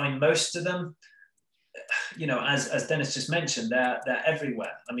can you find most of them? You know, as Dennis just mentioned, they're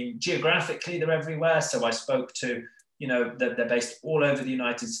everywhere. I mean, geographically, they're everywhere. So I spoke to, you know, they're based all over the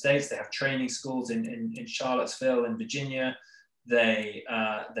United States. They have training schools in Charlottesville in Virginia. They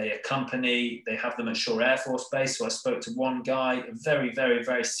have them at Shore Air Force Base. So I spoke to one guy, a very, very,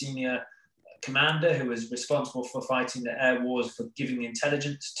 very senior commander who was responsible for fighting the air wars, for giving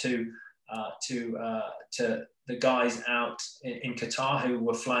intelligence to the guys out in Qatar who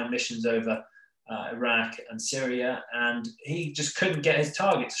were flying missions over Iraq and Syria, and he just couldn't get his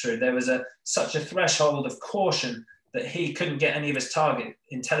targets through. There was such a threshold of caution that he couldn't get any of his target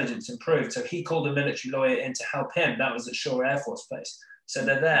intelligence improved. So he called a military lawyer in to help him. That was at Shore Air Force Base. So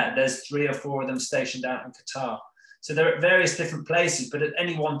they're there. There's 3 or 4 of them stationed out in Qatar. So they're at various different places, but at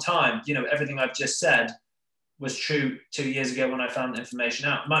any one time, you know, everything I've just said was true 2 years ago when I found the information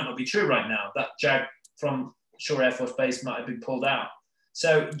out. It might not be true right now. That JAG from Shore Air Force Base might have been pulled out.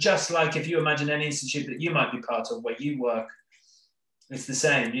 So just like if you imagine any institute that you might be part of where you work, it's the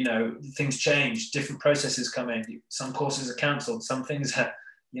same, you know, things change, different processes come in, some courses are cancelled, some things are,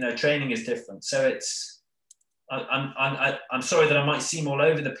 you know, training is different. So I'm sorry that I might seem all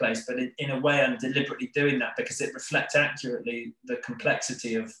over the place, but in a way I'm deliberately doing that because it reflects accurately the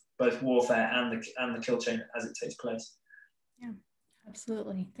complexity of both warfare and the kill chain as it takes place. Yeah,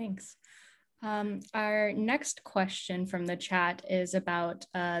 absolutely. Thanks. Our next question from the chat is about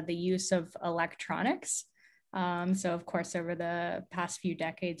the use of electronics. So of course, over the past few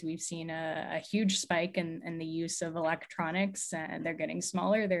decades, we've seen a huge spike in the use of electronics, and they're getting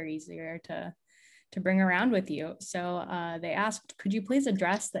smaller, they're easier to bring around with you. So they asked, could you please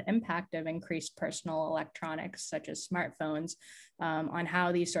address the impact of increased personal electronics, such as smartphones, on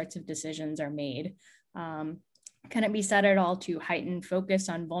how these sorts of decisions are made? Can it be said at all to heighten focus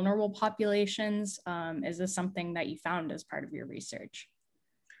on vulnerable populations? Is this something that you found as part of your research?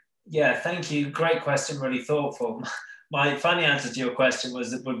 Yeah, thank you. Great question, really thoughtful. My funny answer to your question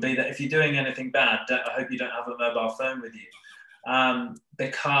would be that if you're doing anything bad, I hope you don't have a mobile phone with you.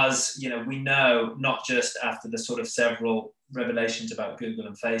 Because, you know, we know not just after the sort of several revelations about Google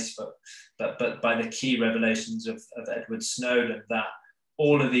and Facebook, but by the key revelations of Edward Snowden, that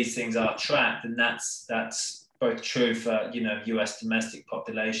all of these things are tracked, and that's both true for, you know, US domestic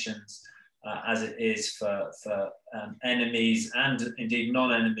populations as it is for enemies and indeed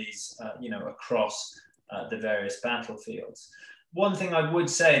non-enemies, you know, across the various battlefields. One thing I would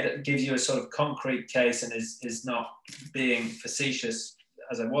say that gives you a sort of concrete case and is not being facetious,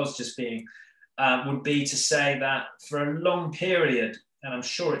 as I was just being, would be to say that for a long period, and I'm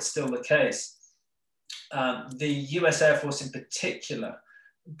sure it's still the case, the US Air Force in particular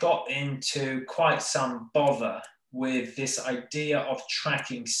got into quite some bother with this idea of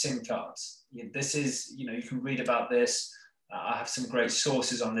tracking SIM cards. This is, you know, you can read about this. I have some great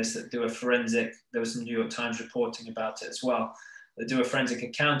sources on this that do a forensic, there was some New York Times reporting about it as well, that do a forensic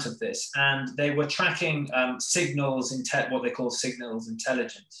account of this. And they were tracking signals, what they call signals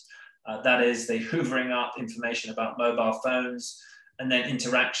intelligence. That is, they hoovering up information about mobile phones and then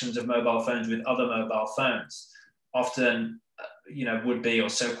interactions of mobile phones with other mobile phones. Often, you know, would-be or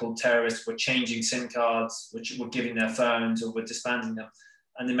so-called terrorists were changing SIM cards, which were giving their phones or were disbanding them.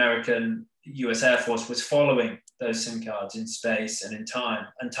 And the American US Air Force was following those SIM cards in space and in time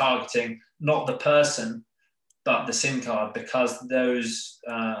and targeting not the person, but the SIM card, because those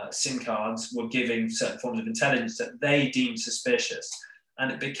SIM cards were giving certain forms of intelligence that they deemed suspicious.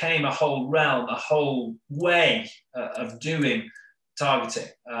 And it became a whole realm, a whole way of doing targeting.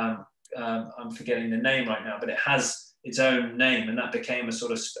 I'm forgetting the name right now, but it has its own name, and that became a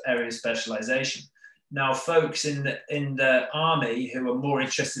sort of area of specialization. Now, folks in the army who are more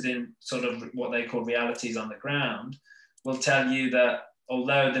interested in sort of what they call realities on the ground will tell you that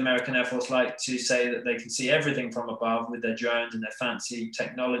although the American Air Force like to say that they can see everything from above with their drones and their fancy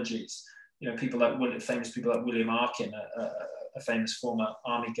technologies, you know, famous people like William Arkin, a famous former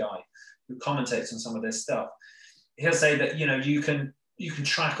army guy who commentates on some of this stuff, he'll say that, you know, you can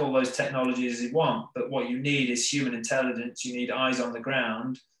track all those technologies as you want, but what you need is human intelligence. You need eyes on the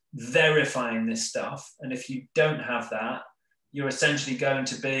ground verifying this stuff. And if you don't have that, you're essentially going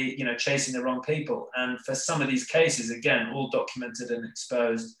to be, you know, chasing the wrong people. And for some of these cases, again, all documented and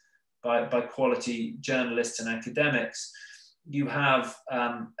exposed by quality journalists and academics, you have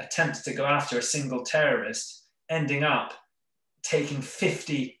attempts to go after a single terrorist, ending up taking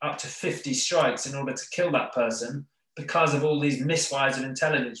up to 50 strikes in order to kill that person, because of all these misfires of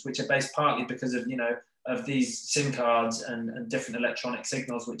intelligence, which are based partly because of, you know, of these SIM cards and different electronic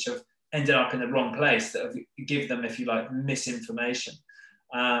signals, which have ended up in the wrong place, that have give them, if you like, misinformation.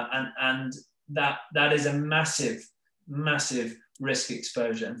 And that is a massive, massive risk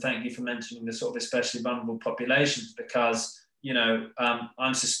exposure. And thank you for mentioning the sort of especially vulnerable populations, because, you know,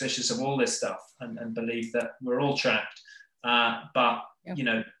 I'm suspicious of all this stuff and believe that we're all tracked. But, yeah, you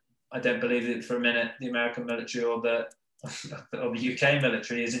know, I don't believe that for a minute the American military or the UK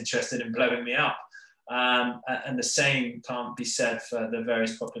military is interested in blowing me up. And the same can't be said for the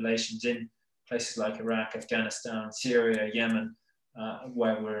various populations in places like Iraq, Afghanistan, Syria, Yemen,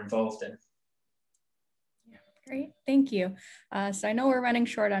 where we're involved in. Great, thank you. So I know we're running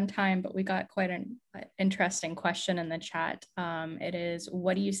short on time, but we got quite an interesting question in the chat. It is,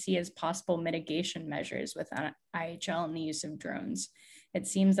 what do you see as possible mitigation measures with IHL and the use of drones? It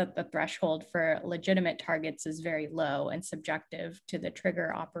seems that the threshold for legitimate targets is very low and subjective to the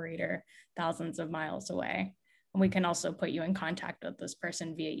trigger operator thousands of miles away. And we can also put you in contact with this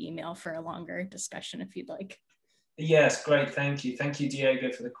person via email for a longer discussion if you'd like. Yes, great, thank you. Thank you,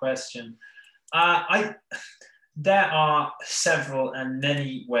 Diego, for the question. There are several and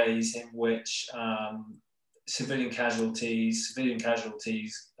many ways in which civilian casualties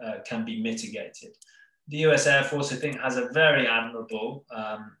can be mitigated. The US Air Force, I think, has a very admirable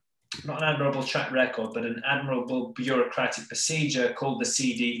not an admirable track record, but an admirable bureaucratic procedure called the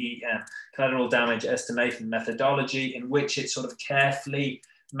CDEM, Collateral Damage Estimation Methodology, in which it sort of carefully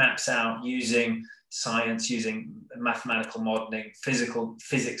maps out using science, using mathematical modeling,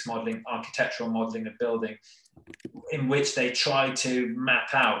 physics modeling, architectural modeling of building, in which they try to map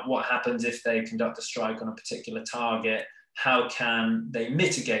out what happens if they conduct a strike on a particular target. How can they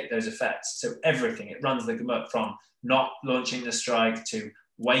mitigate those effects? So everything, it runs the gamut from not launching the strike to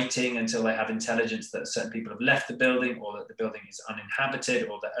waiting until they have intelligence that certain people have left the building, or that the building is uninhabited,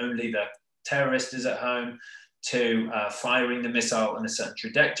 or that only the terrorist is at home, to firing the missile in a certain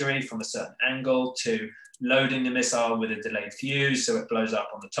trajectory from a certain angle, to loading the missile with a delayed fuse so it blows up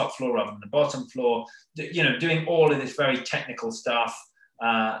on the top floor rather than the bottom floor, you know, doing all of this very technical stuff.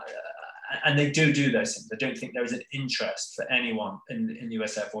 And they do those things. I don't think there is an interest for anyone in the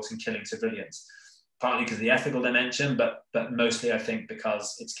US Air Force in killing civilians, partly because of the ethical dimension, but mostly I think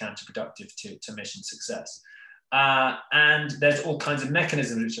because it's counterproductive to mission success. And there's all kinds of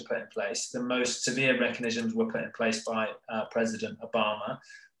mechanisms which are put in place. The most severe mechanisms were put in place by President Obama,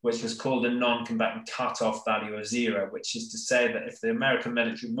 which was called a non-combatant cutoff value of 0, which is to say that if the American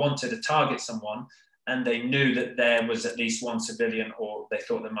military wanted to target someone and they knew that there was at least one civilian, or they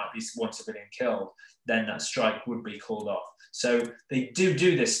thought there might be one civilian killed, then that strike would be called off. So they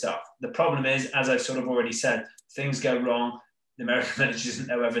do this stuff. The problem is, as I've sort of already said, things go wrong. The American military doesn't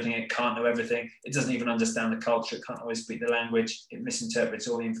know everything. It can't know everything. It doesn't even understand the culture. It can't always speak the language. It misinterprets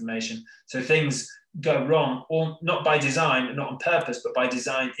all the information. So things go wrong, or not by design, not on purpose, but by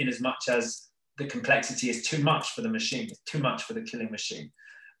design, in as much as the complexity is too much for the machine, too much for the killing machine.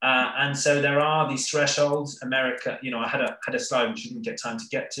 And so there are these thresholds. America, you know, I had a slide which we didn't get time to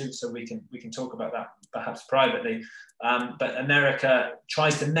get to, so we can talk about that perhaps privately. But America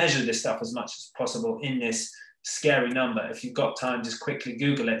tries to measure this stuff as much as possible in this scary number. If you've got time, just quickly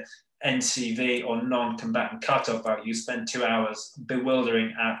Google it, NCV, or non-combatant cutoff value. You spend 2 hours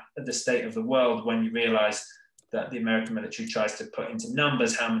bewildering at the state of the world when you realize that the American military tries to put into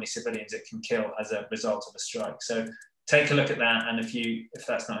numbers how many civilians it can kill as a result of a strike. So take a look at that, and if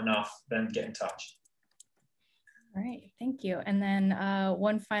that's not enough, then get in touch. All right, thank you. And then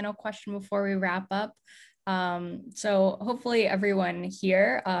one final question before we wrap up. So hopefully everyone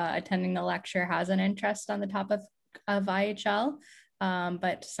here attending the lecture has an interest on the topic of IHL,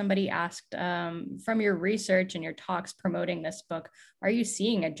 but somebody asked, from your research and your talks promoting this book, are you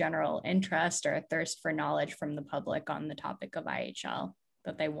seeing a general interest or a thirst for knowledge from the public on the topic of IHL,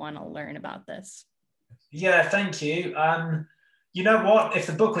 that they want to learn about this? Yeah, thank you. You know what? If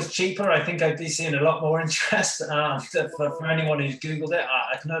the book was cheaper, I think I'd be seeing a lot more interest. For anyone who's Googled it,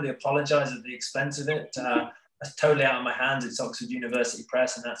 I can only apologize at the expense of it. That's totally out of my hands. It's Oxford University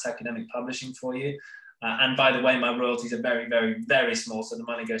Press, and that's academic publishing for you. And by the way, my royalties are very, very, very small, so the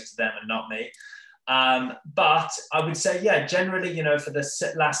money goes to them and not me. But I would say, yeah, generally, you know, for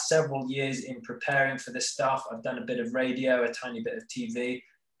the last several years in preparing for this stuff, I've done a bit of radio, a tiny bit of TV.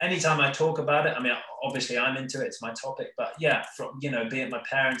 Anytime I talk about it, I mean, obviously I'm into it, it's my topic, but yeah, from, you know, be it my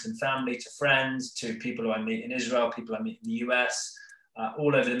parents and family, to friends, to people who I meet in Israel, people I meet in the US,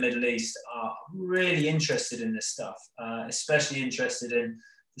 all over the Middle East, are really interested in this stuff, especially interested in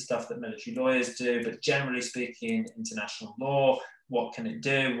the stuff that military lawyers do, but generally speaking, international law. What can it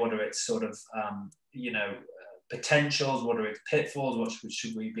do? What are its sort of, you know, potentials? What are its pitfalls? What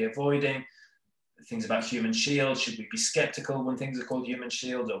should we be avoiding? Things about human shields. Should we be skeptical when things are called human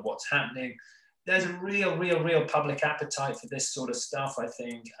shields, or what's happening? There's a real public appetite for this sort of stuff, I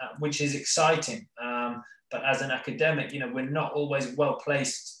think, which is exciting. But as an academic, you know, we're not always well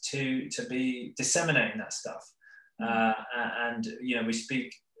placed to be disseminating that stuff. And, you know,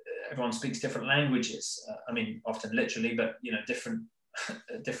 everyone speaks different languages. I mean, often literally, but, you know, different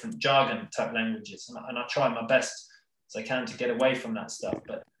jargon type languages. And I try my best as I can to get away from that stuff.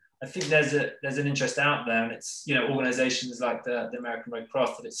 But I think there's an interest out there, and it's, you know, organizations like the American Red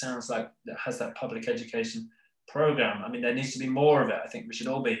Cross, that it sounds like that has that public education program. I mean, there needs to be more of it. I think we should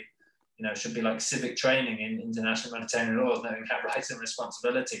all be, you know, it should be like civic training in international humanitarian laws, knowing our rights and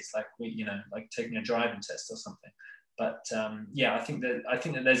responsibilities, like like taking a driving test or something. But yeah, I think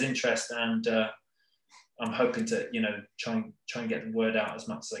that there's interest, and I'm hoping to, you know, try and get the word out as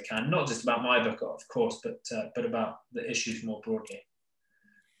much as I can, not just about my book, of course, but about the issues more broadly.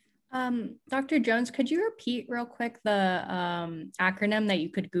 Dr. Jones, could you repeat real quick the acronym that you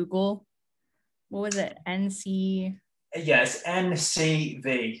could Google? What was it? NC? Yes,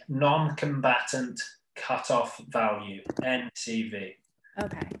 NCV, non-combatant cutoff value, NCV.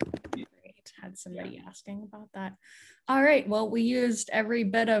 Okay, great. had somebody asking about that. All right, well, we used every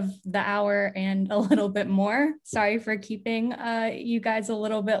bit of the hour and a little bit more. Sorry for keeping you guys a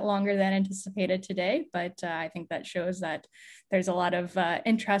little bit longer than anticipated today, but I think that shows that there's a lot of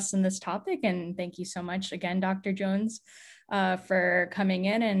interest in this topic. And thank you so much again, Dr. Jones, for coming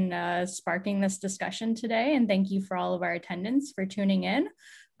in and sparking this discussion today. And thank you for all of our attendants for tuning in.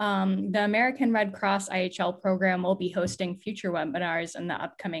 The American Red Cross IHL program will be hosting future webinars in the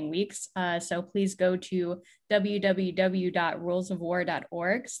upcoming weeks. So please go to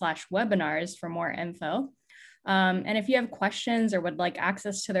www.rulesofwar.org/webinars for more info. And if you have questions or would like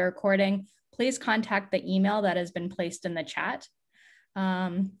access to the recording, please contact the email that has been placed in the chat.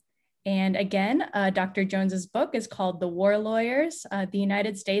 And again, Dr. Jones's book is called The War Lawyers, the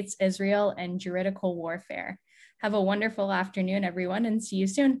United States, Israel, and Juridical Warfare. Have a wonderful afternoon, everyone, and see you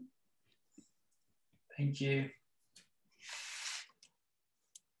soon. Thank you.